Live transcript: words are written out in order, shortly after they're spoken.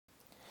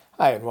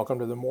Hi, and welcome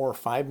to the More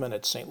 5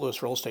 Minute St.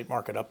 Louis Real Estate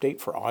Market Update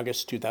for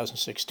August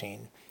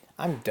 2016.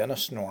 I'm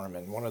Dennis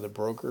Norman, one of the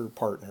broker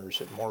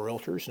partners at More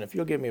Realtors, and if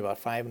you'll give me about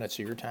 5 minutes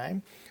of your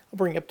time, I'll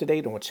bring you up to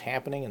date on what's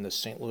happening in the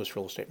St. Louis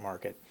real estate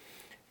market.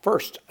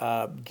 First,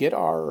 get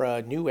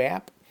our new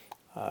app.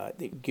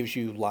 It gives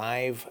you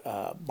live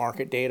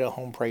market data,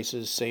 home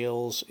prices,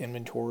 sales,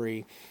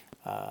 inventory,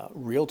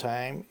 real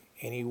time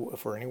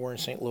for anywhere in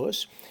St.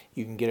 Louis.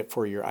 You can get it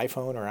for your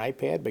iPhone or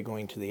iPad by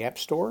going to the App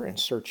Store and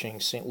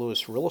searching St.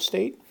 Louis Real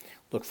Estate.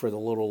 Look for the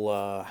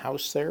little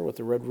house there with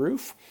the red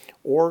roof,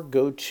 or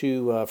go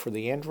to for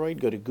the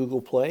Android, go to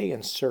Google Play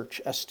and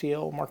search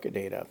STL Market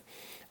Data.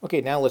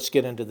 Okay, now let's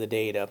get into the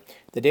data.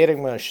 The data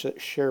I'm going to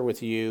share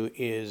with you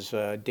is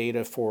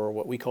data for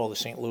what we call the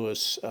St.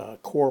 Louis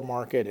core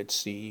market.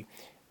 It's the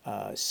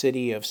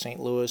city of St.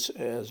 Louis,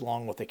 as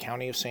along with the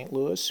county of St.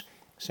 Louis,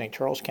 St.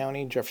 Charles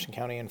County, Jefferson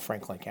County, and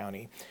Franklin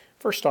County.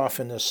 First off,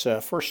 in this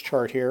first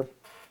chart here,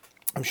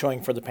 I'm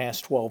showing for the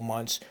past 12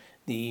 months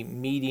the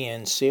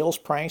median sales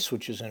price,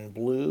 which is in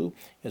blue,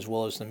 as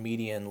well as the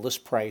median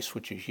list price,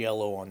 which is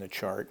yellow on the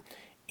chart.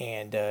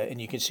 And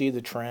you can see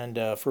the trend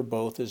for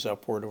both is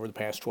upward over the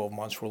past 12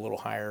 months. We're a little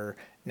higher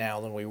now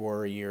than we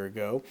were a year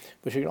ago.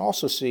 But you can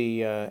also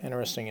see,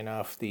 interesting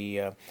enough,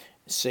 the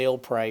sale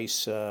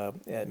price,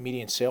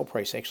 median sale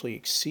price actually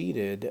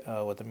exceeded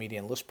what the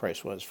median list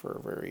price was for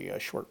a very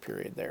short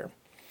period there.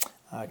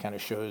 Kind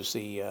of shows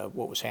the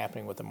what was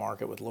happening with the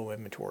market with low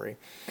inventory.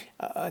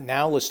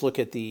 Now let's look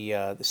at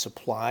the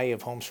supply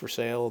of homes for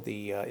sale,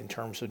 in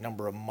terms of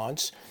number of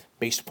months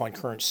based upon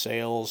current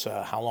sales.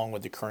 How long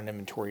would the current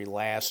inventory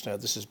last?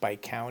 This is by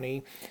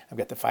county. I've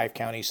got the 5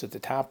 counties at the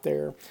top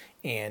there,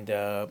 and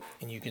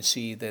you can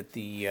see that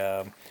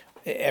the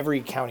every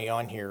county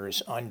on here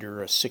is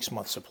under a 6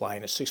 month supply,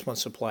 and a 6 month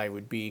supply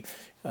would be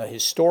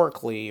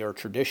historically or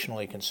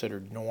traditionally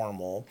considered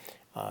normal.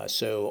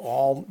 So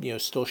all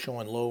still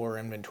showing lower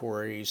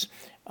inventories.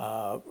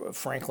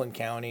 Franklin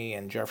County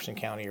and Jefferson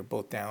County are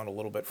both down a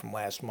little bit from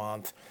last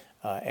month,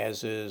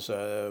 as is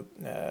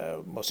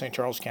well, St.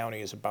 Charles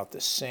County is about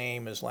the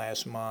same as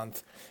last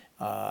month.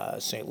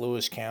 St.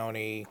 Louis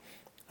County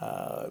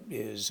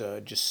is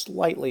just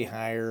slightly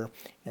higher,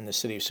 and the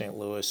city of St.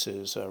 Louis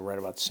is right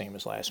about the same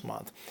as last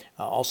month.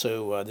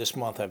 Also, this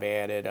month I've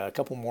added a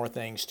couple more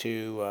things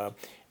too.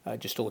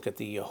 Just to look at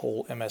the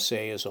whole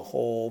MSA as a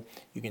whole,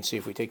 you can see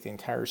if we take the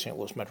entire St.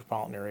 Louis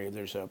metropolitan area,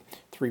 there's a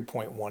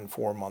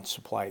 3.14 month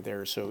supply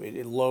there. So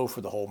it low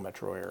for the whole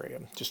metro area,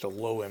 just a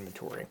low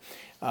inventory.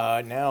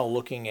 Now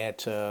looking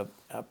at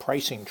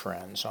pricing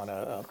trends on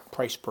a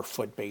price per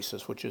foot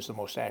basis, which is the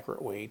most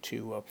accurate way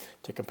to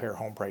compare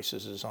home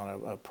prices, is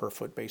on a per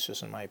foot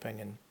basis, in my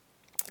opinion.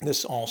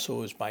 This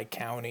also is by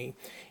county,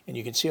 and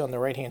you can see on the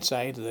right hand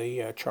side of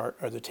the chart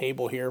or the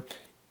table here,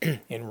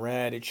 in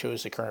red, it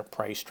shows the current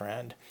price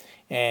trend,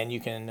 and you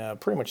can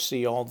pretty much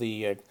see all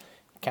the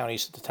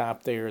counties at the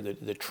top there.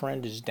 The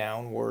trend is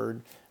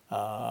downward,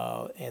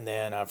 and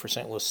then for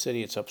St. Louis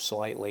City, it's up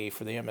slightly.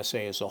 For the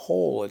MSA as a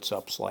whole, it's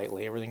up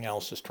slightly. Everything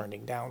else is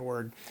trending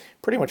downward.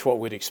 Pretty much what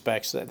we'd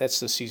expect. So that's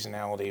the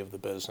seasonality of the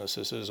business.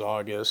 This is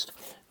August.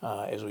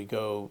 As we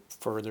go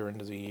further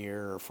into the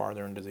year or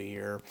farther into the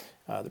year,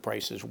 the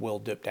prices will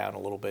dip down a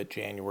little bit.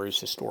 January is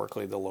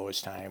historically the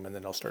lowest time, and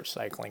then they'll start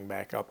cycling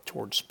back up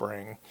towards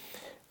spring.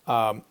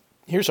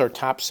 Here's our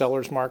top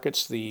sellers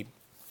markets.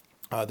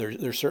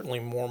 There's certainly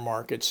more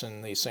markets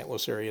in the St.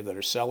 Louis area that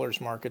are sellers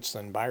markets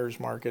than buyers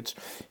markets.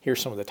 Here's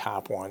some of the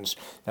top ones.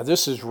 Now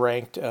this is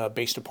ranked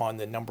based upon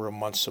the number of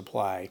months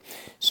supply.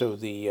 So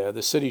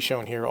the cities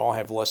shown here all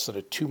have less than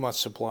a 2 month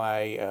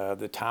supply.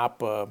 The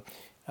top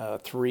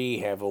three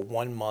have a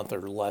 1 month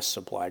or less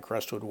supply: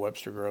 Crestwood,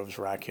 Webster Groves,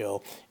 Rock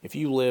Hill. If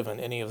you live in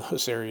any of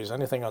those areas,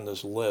 anything on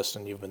this list,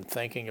 and you've been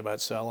thinking about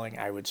selling,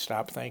 I would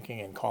stop thinking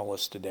and call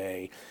us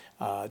today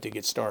to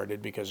get started,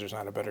 because there's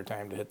not a better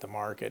time to hit the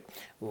market.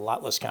 A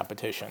lot less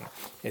competition.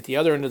 At the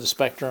other end of the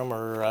spectrum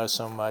are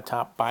some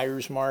top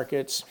buyers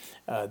markets.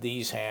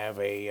 These have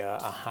a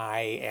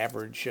high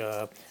average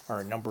or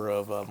a number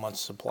of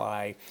months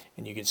supply,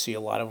 and you can see a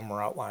lot of them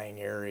are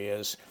outlying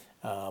areas.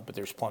 But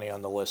there's plenty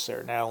on the list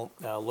there. Now,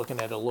 looking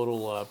at a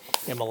little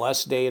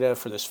MLS data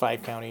for this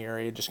 5 county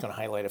area, just going to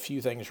highlight a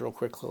few things real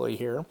quickly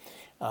here.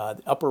 The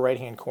upper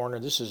right-hand corner,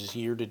 this is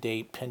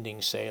year-to-date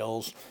pending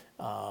sales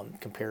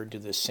compared to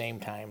the same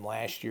time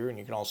last year, and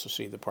you can also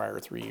see the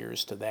prior 3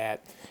 years to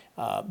that.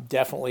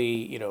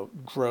 Definitely,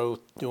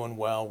 growth, doing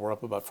well. We're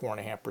up about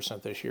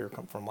 4.5% this year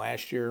from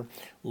last year.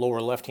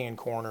 Lower left-hand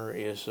corner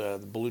is the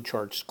blue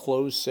chart's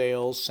closed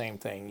sales. Same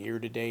thing,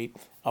 year-to-date,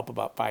 up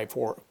about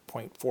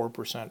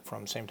 5.4%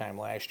 from same time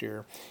last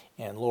year.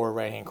 And lower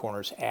right-hand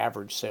corner's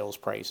average sales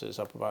prices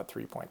up about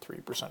 3.3%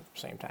 from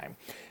same time.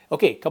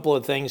 Okay, a couple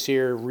of things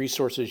here,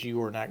 resources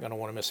you are not going to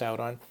want to miss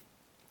out on.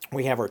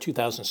 We have our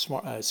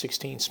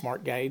 2016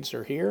 Smart Guides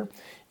are here.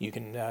 You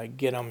can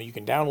get them, you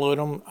can download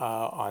them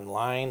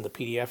online, the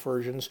PDF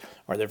versions,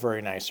 or they're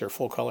very nice. They're a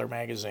full color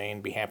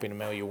magazine. Be happy to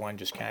mail you one,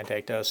 just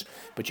contact us.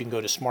 But you can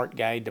go to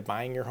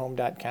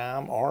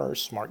smartguidetobuyingyourhome.com or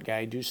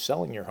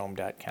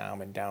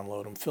smartguidetosellingyourhome.com and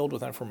download them, filled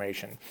with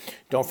information.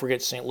 Don't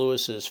forget St.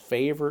 Louis's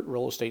favorite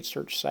real estate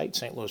search site,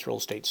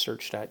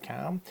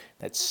 stlouisrealestatesearch.com.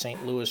 That's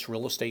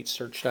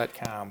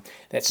stlouisrealestatesearch.com.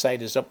 That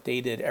site is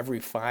updated every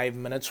 5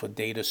 minutes with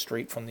data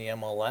straight from the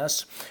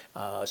MLS.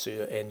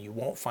 And you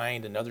won't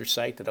find another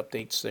site that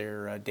updates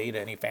their data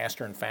any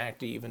faster. In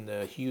fact, even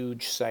the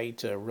huge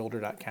site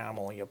Realtor.com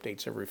only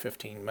updates every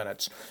 15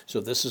 minutes.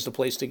 So this is the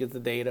place to get the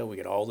data. We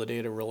get all the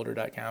data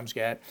Realtor.com's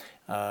got.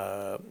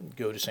 Go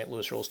to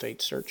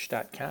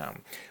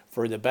stlouisrealestatesearch.com.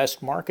 For the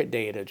best market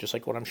data, just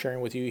like what I'm sharing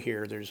with you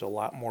here, there's a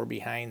lot more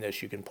behind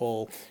this. You can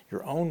pull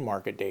your own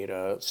market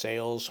data,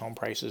 sales, home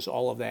prices,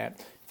 all of that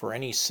for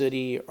any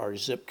city or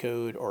zip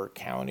code or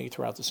county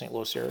throughout the St.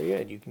 Louis area,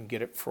 and you can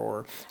get it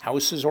for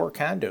houses or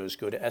condos.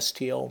 Go to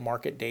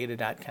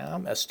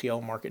stlmarketdata.com,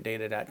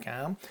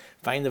 stlmarketdata.com.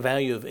 Find the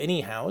value of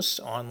any house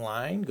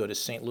online. Go to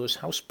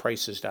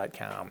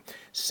stlouishouseprices.com,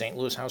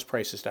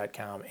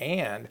 stlouishouseprices.com,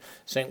 and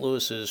St.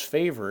 Louis's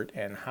favorite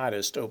and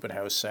hottest open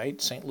house site,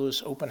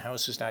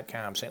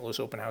 stlouisopenhouses.com,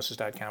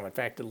 stlouisopenhouses.com. In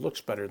fact, it looks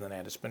better than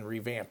that. It's been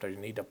revamped. I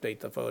need to update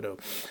the photo.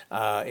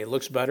 It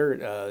looks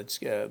better. It's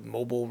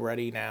mobile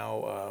ready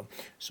now.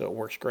 So it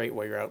works great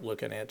while you're out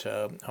looking at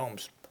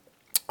homes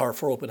or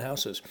for open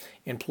houses.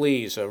 And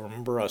please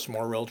remember us,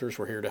 More Realtors,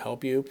 we're here to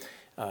help you.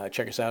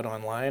 Check us out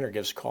online or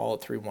give us a call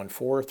at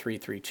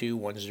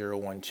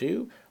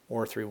 314-332-1012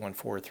 or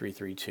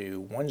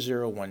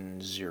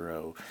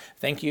 314-332-1010.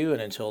 Thank you,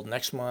 and until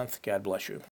next month, God bless you.